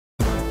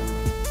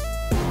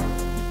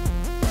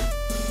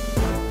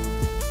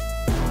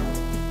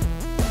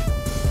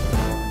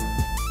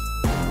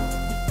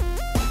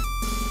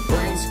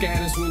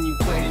scatters when you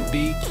play the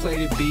beat,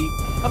 play the beat.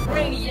 A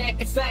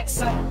brainiac, in fact,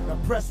 son. Now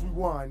press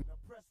rewind.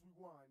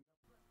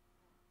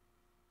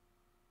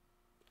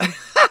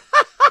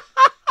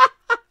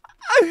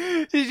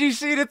 Did you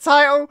see the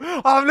title?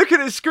 Oh, I'm looking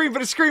at the screen, but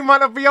the screen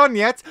might not be on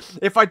yet.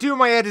 If I do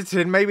my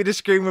editing, maybe the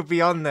screen will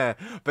be on there.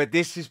 But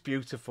this is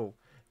beautiful.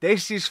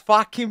 This is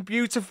fucking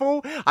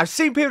beautiful. I've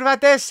seen people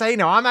out there say,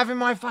 no, I'm having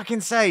my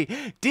fucking say.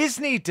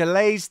 Disney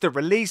delays the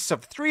release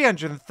of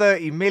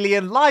 330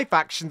 million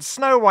live-action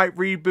Snow White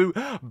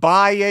reboot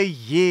by a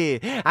year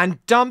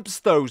and dumps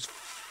those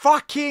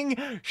fucking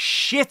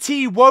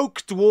shitty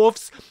woke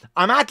dwarfs.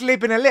 I'm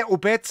ad-libbing a little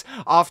bit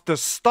after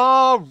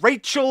star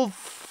Rachel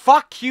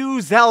fuck you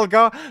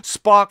Zelga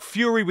spark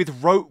fury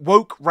with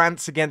woke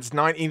rants against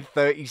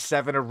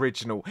 1937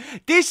 original.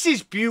 This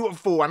is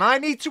beautiful, and I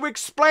need to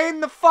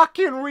explain the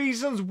fucking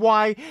reasons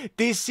why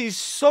this is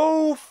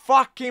so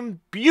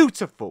fucking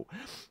beautiful.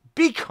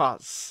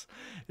 Because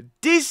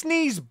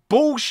Disney's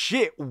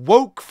bullshit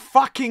woke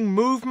fucking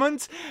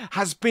movement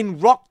has been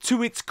rocked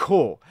to its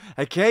core,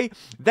 okay?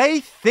 They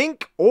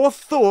think or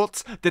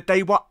thought that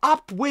they were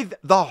up with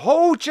the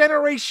whole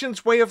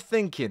generation's way of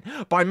thinking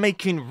by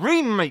making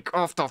remake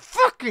after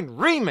fucking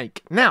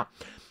remake. Now,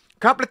 a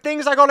couple of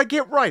things I gotta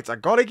get right. I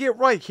gotta get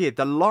right here.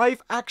 The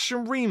live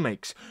action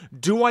remakes.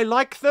 Do I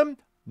like them?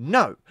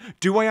 No.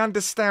 Do I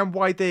understand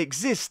why they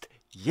exist?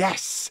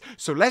 Yes.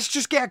 So let's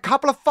just get a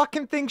couple of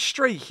fucking things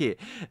straight here.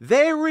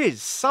 There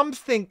is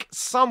something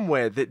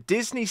somewhere that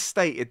Disney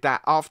stated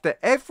that after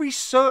every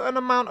certain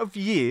amount of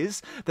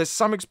years that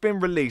something's been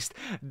released,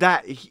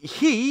 that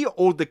he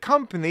or the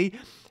company,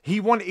 he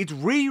wanted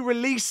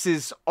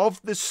re-releases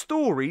of the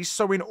story,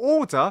 so in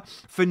order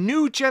for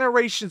new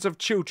generations of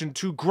children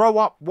to grow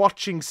up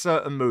watching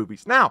certain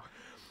movies. Now,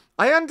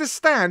 I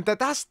understand that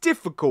that's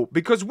difficult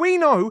because we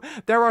know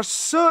there are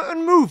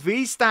certain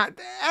movies that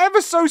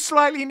ever so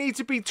slightly need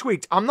to be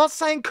tweaked. I'm not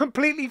saying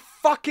completely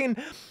fucking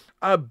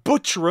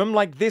butcher them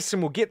like this,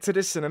 and we'll get to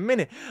this in a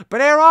minute. But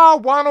there are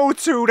one or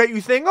two that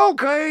you think,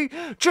 okay,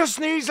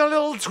 just needs a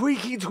little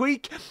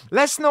tweak.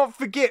 Let's not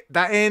forget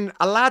that in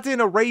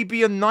Aladdin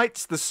Arabian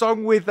Nights, the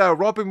song with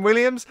Robin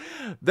Williams,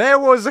 there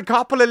was a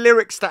couple of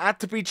lyrics that had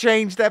to be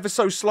changed ever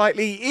so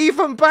slightly,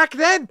 even back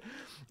then.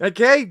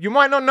 Okay, you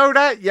might not know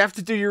that, you have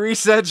to do your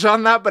research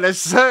on that, but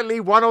there's certainly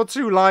one or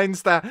two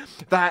lines that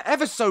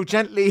ever so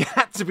gently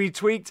had to be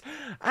tweaked,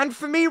 and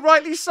for me,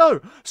 rightly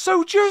so.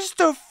 So just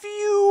a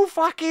few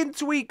fucking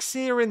tweaks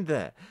here and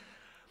there.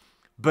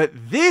 But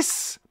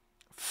this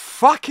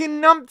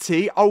fucking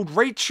numpty, old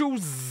Rachel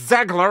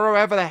Zegler, or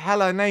whoever the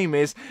hell her name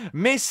is,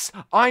 Miss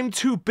I'm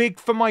Too Big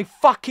for My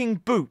Fucking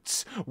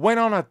Boots, went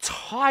on a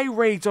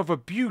tirade of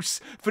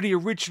abuse for the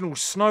original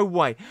Snow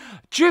White.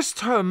 Just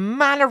her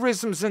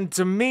mannerisms and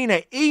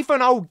demeanour,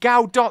 even old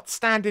Gal Dot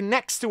standing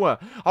next to her,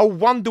 old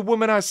Wonder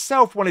Woman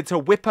herself wanted to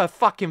whip her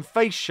fucking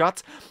face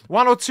shut.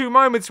 One or two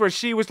moments where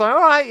she was like,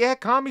 alright, yeah,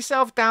 calm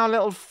yourself down,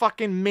 little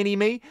fucking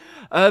mini-me.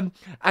 And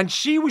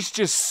she was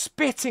just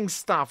spitting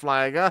stuff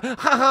like,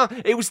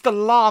 it was the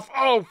laugh.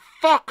 Oh,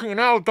 fucking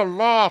hell, the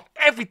laugh.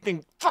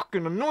 Everything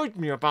fucking annoyed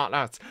me about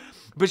that.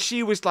 But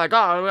she was like,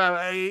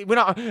 we're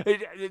not,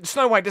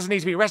 Snow White doesn't need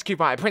to be rescued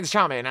by Prince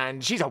Charming,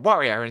 and she's a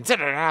warrior, and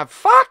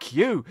fuck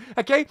you,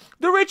 okay?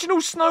 The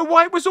original Snow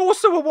White was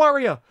also a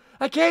warrior,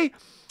 okay?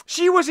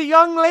 She was a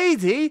young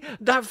lady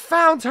that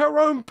found her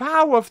own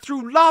power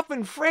through love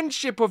and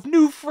friendship of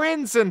new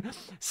friends and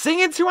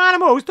singing to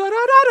animals. Da, da,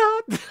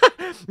 da,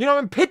 da. You know,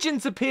 and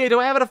pigeons appeared or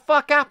whatever the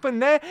fuck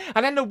happened there.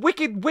 And then the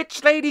Wicked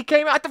Witch Lady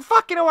came out.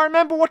 I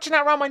remember watching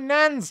that around my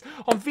nan's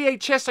on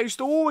VHS. I used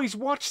to always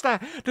watch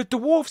that. The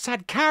dwarfs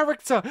had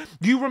character.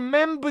 You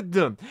remembered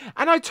them.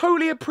 And I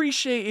totally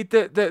appreciated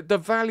the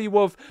value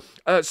of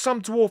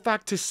some dwarf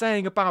actors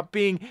saying about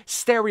being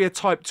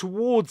stereotyped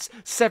towards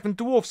seven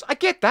dwarfs. I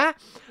get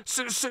that.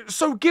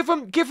 So give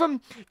them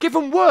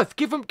worth,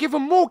 give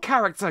them more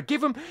character,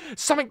 give them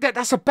something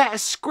that's a better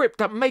script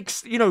that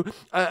makes, you know,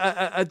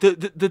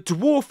 the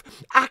dwarf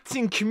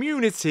acting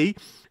community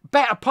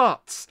better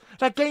parts.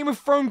 That Game of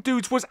Thrones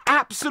dudes was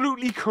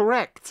absolutely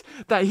correct.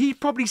 That he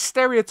probably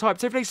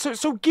stereotyped everything.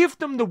 So give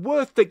them the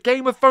worth that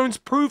Game of Thrones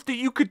proved that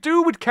you could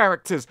do with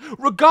characters,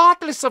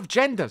 regardless of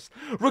genders,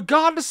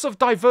 regardless of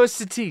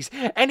diversities,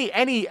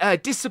 any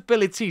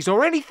disabilities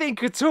or anything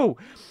at all.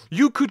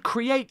 You could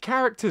create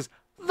characters.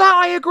 That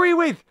I agree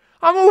with.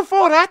 I'm all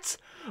for that.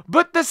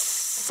 But the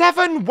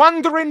seven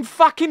wandering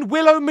fucking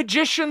willow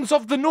magicians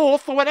of the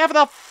north, or whatever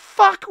the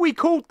fuck we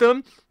called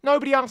them,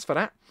 nobody asked for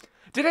that.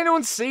 Did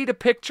anyone see the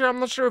picture? I'm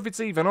not sure if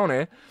it's even on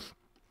here.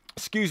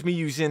 Excuse me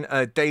using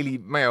Daily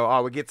Mail.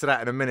 Oh, we'll get to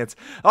that in a minute.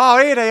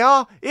 Oh, here they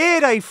are.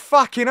 Here they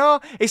fucking are.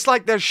 It's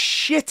like the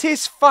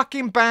shittest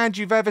fucking band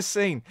you've ever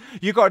seen.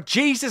 You got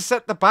Jesus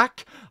at the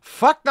back.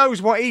 Fuck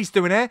knows what he's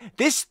doing there.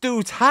 This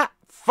dude's hat.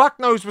 Fuck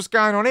knows what's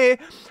going on here.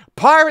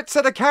 Pirates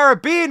of the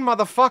Caribbean,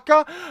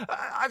 motherfucker.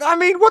 I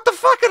mean, what the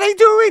fuck are they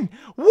doing?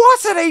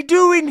 What are they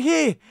doing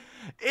here?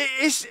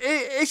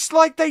 It's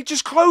like they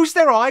just closed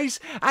their eyes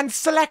and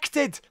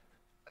selected.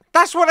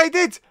 That's what they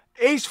did.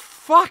 It's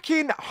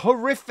fucking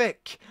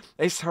horrific.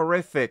 It's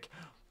horrific.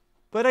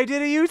 but they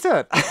did a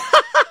U-turn.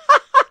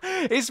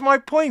 It's my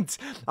point.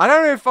 I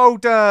don't know if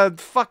old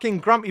fucking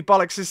Grumpy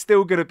Bollocks is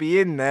still going to be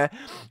in there,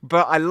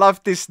 but I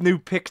love this new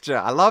picture.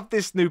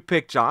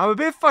 I'm a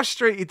bit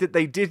frustrated that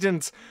they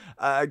didn't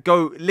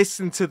go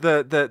listen to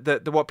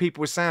the what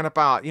people were saying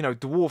about, you know,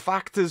 dwarf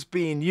actors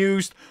being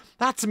used.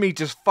 That to me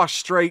just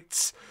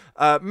frustrates.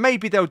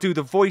 Maybe they'll do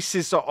the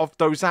voices of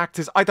those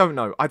actors. I don't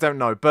know.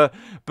 But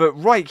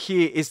right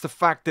here is the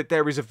fact that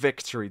there is a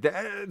victory.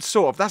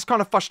 Sort of. That's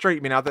kind of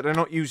frustrating me now that they're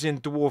not using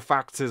dwarf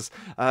actors.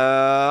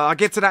 I'll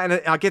get to that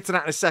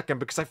in a second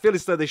because I feel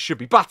as though they should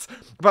be. But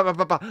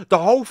the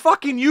whole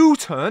fucking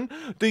U-turn,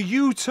 the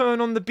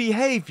U-turn on the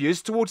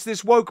behaviours towards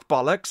this woke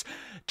bollocks,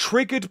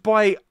 triggered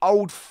by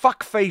old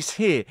fuckface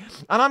here.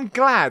 And I'm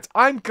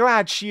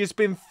glad she has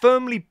been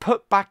firmly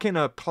put back in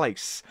her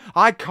place.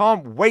 I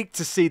can't wait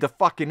to see the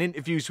fucking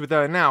interviews with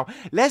her now.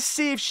 Let's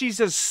see if she's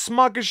as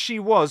smug as she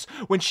was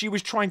when she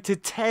was trying to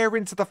tear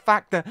into the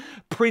fact that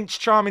Prince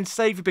Charming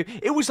saved people.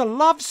 It was a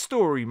love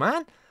story,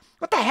 man.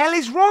 What the hell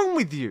is wrong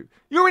with you?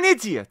 You're an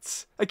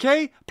idiot,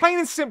 okay? Plain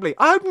and simply.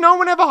 I hope no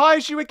one ever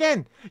hires you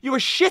again. You were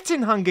shit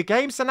in Hunger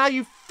Games, so now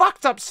you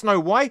fucked up Snow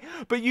White,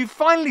 but you've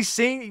finally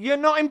seen you're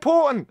not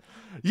important.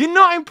 You're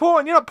not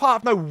important. You're not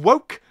part of no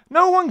woke.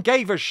 No one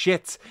gave a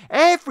shit.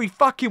 Every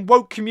fucking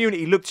woke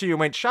community looked at you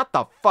and went, shut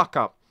the fuck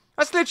up.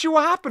 That's literally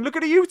what happened. Look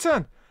at the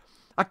U-turn.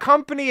 A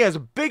company as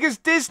big as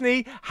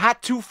Disney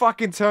had to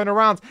fucking turn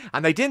around.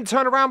 And they didn't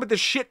turn around with the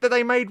shit that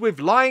they made with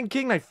Lion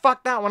King. They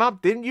fucked that one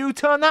up. Didn't you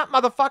turn that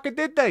motherfucker,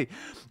 did they?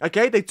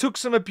 Okay, they took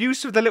some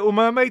abuse with The Little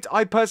Mermaid.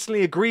 I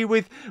personally agree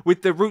with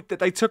the route that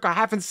they took. I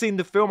haven't seen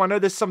the film. I know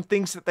there's some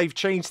things that they've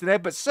changed there.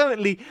 But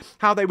certainly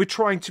how they were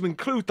trying to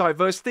include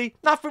diversity.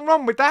 Nothing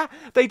wrong with that.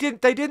 They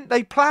didn't.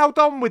 They ploughed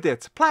on with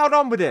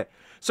it.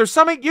 So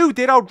something you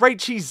did, old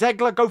Rachie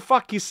Zegler, go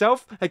fuck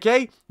yourself.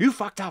 Okay, you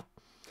fucked up.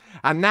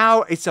 And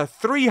now it's a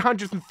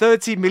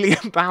 £330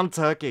 million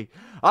turkey.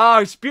 Oh,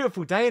 it's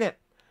beautiful, ain't it?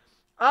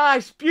 Ah,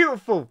 it's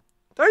beautiful.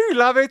 Don't you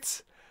love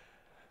it?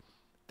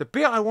 The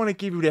bit I want to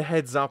give you the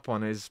heads up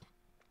on is,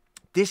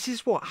 this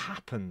is what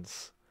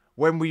happens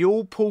when we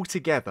all pull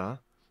together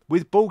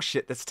with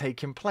bullshit that's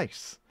taking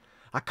place.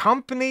 A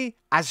company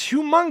as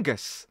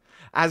humongous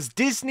as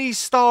Disney,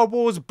 Star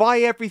Wars, buy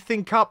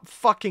everything up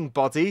fucking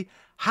body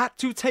had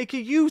to take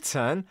a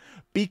U-turn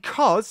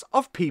because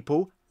of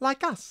people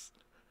like us.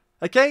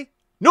 Okay?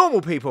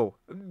 Normal people.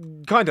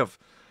 Kind of.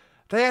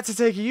 They had to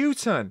take a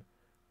U-turn.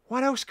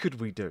 What else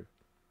could we do?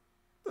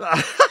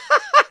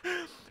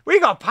 We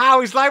got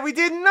powers like we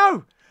didn't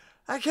know.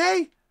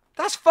 Okay?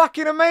 That's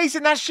fucking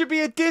amazing. That should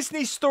be a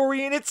Disney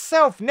story in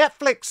itself.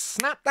 Netflix,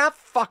 snap that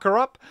fucker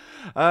up.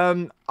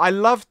 I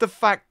love the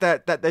fact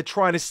that they're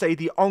trying to say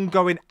the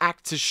ongoing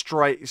actors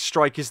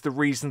strike is the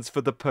reasons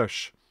for the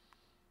push.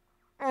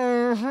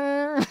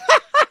 Have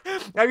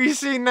you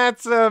seen that,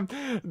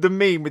 the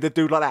meme with the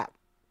dude like that?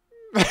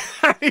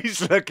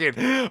 He's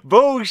looking.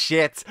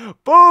 Bullshit.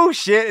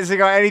 Bullshit. Has it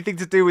got anything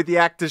to do with the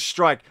actors'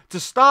 strike? To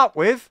start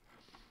with,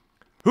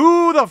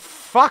 who the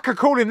fuck are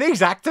calling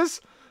these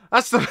actors?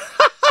 That's the...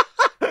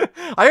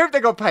 I hope they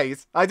got paid.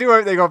 I do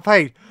hope they got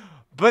paid.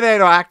 But they're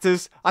not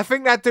actors. I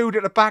think that dude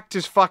at the back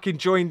just fucking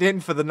joined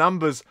in for the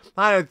numbers.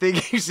 I don't think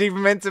he's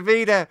even meant to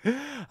be there.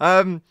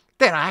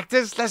 They're not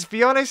actors, let's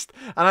be honest.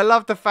 And I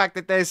love the fact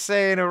that they're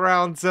saying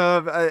around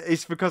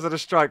it's because of the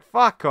strike.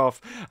 Fuck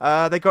off.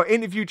 They got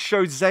interviewed,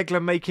 showed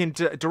Zegler making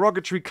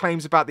derogatory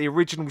claims about the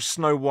original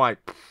Snow White.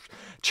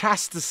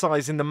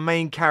 Chastising the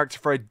main character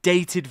for her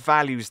dated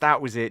values.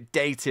 That was it.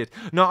 Dated.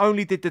 Not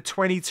only did the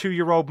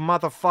 22-year-old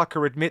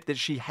motherfucker admit that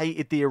she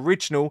hated the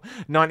original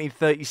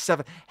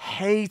 1937.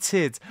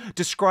 Hated.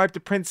 Described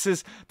the prince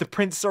as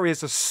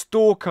a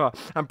stalker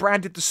and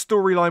branded the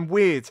storyline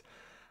weird.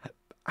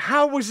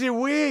 How was it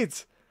weird?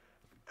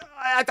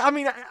 I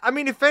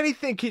mean, if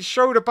anything, it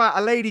showed about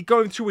a lady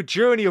going through a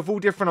journey of all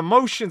different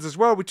emotions as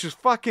well, which was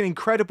fucking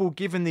incredible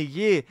given the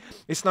year.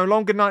 It's no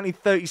longer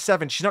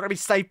 1937. She's not going to be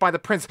saved by the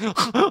prince.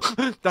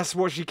 That's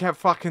what she kept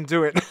fucking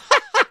doing.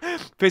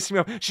 Pissing me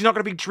off. She's not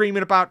going to be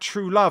dreaming about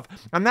true love.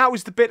 And that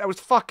was the bit that was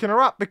fucking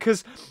her up,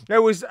 because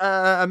there was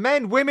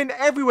men, women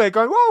everywhere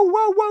going, whoa,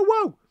 whoa, whoa,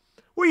 whoa.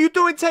 What are you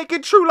doing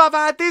taking true love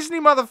out of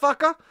Disney,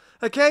 motherfucker?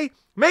 Okay?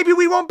 Maybe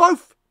we want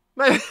both.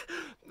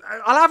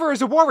 I'll have her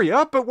as a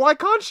warrior, but why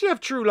can't she have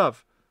true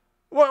love?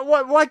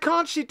 Why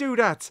can't she do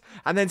that?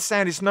 And then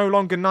saying it's no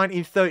longer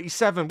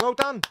 1937. Well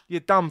done, you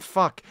dumb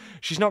fuck.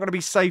 She's not going to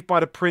be saved by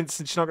the prince,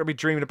 and she's not going to be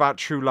dreaming about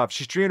true love.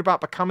 She's dreaming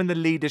about becoming the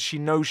leader she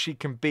knows she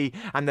can be,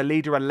 and the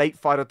leader a late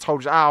fighter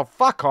told her, oh,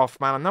 fuck off,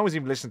 man. No one's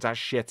even listening to that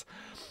shit.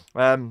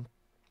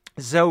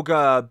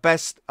 Zelga,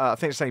 I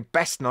think it's saying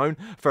best known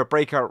for a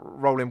breakout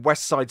role in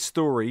West Side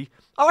Story.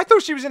 Oh, I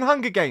thought she was in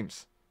Hunger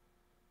Games.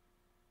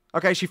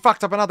 Okay, she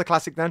fucked up another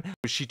classic then.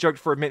 She joked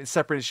for a minute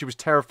separately. She was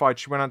terrified.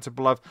 She went on to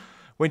Beloved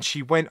when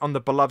she went on the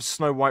beloved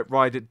Snow White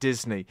ride at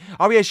Disney.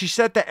 Oh yeah, she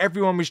said that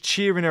everyone was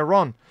cheering her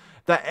on.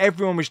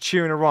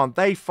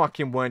 They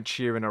fucking weren't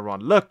cheering her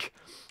on. Look,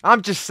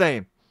 I'm just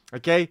saying,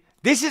 okay?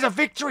 This is a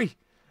victory.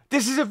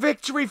 This is a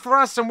victory for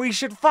us, and we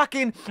should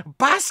fucking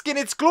bask in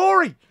its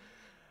glory.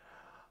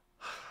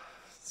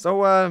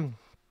 So,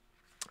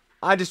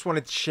 I just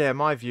wanted to share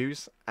my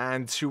views,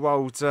 and to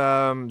old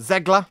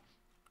Zegler.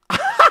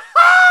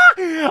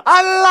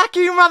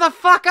 Unlucky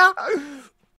motherfucker!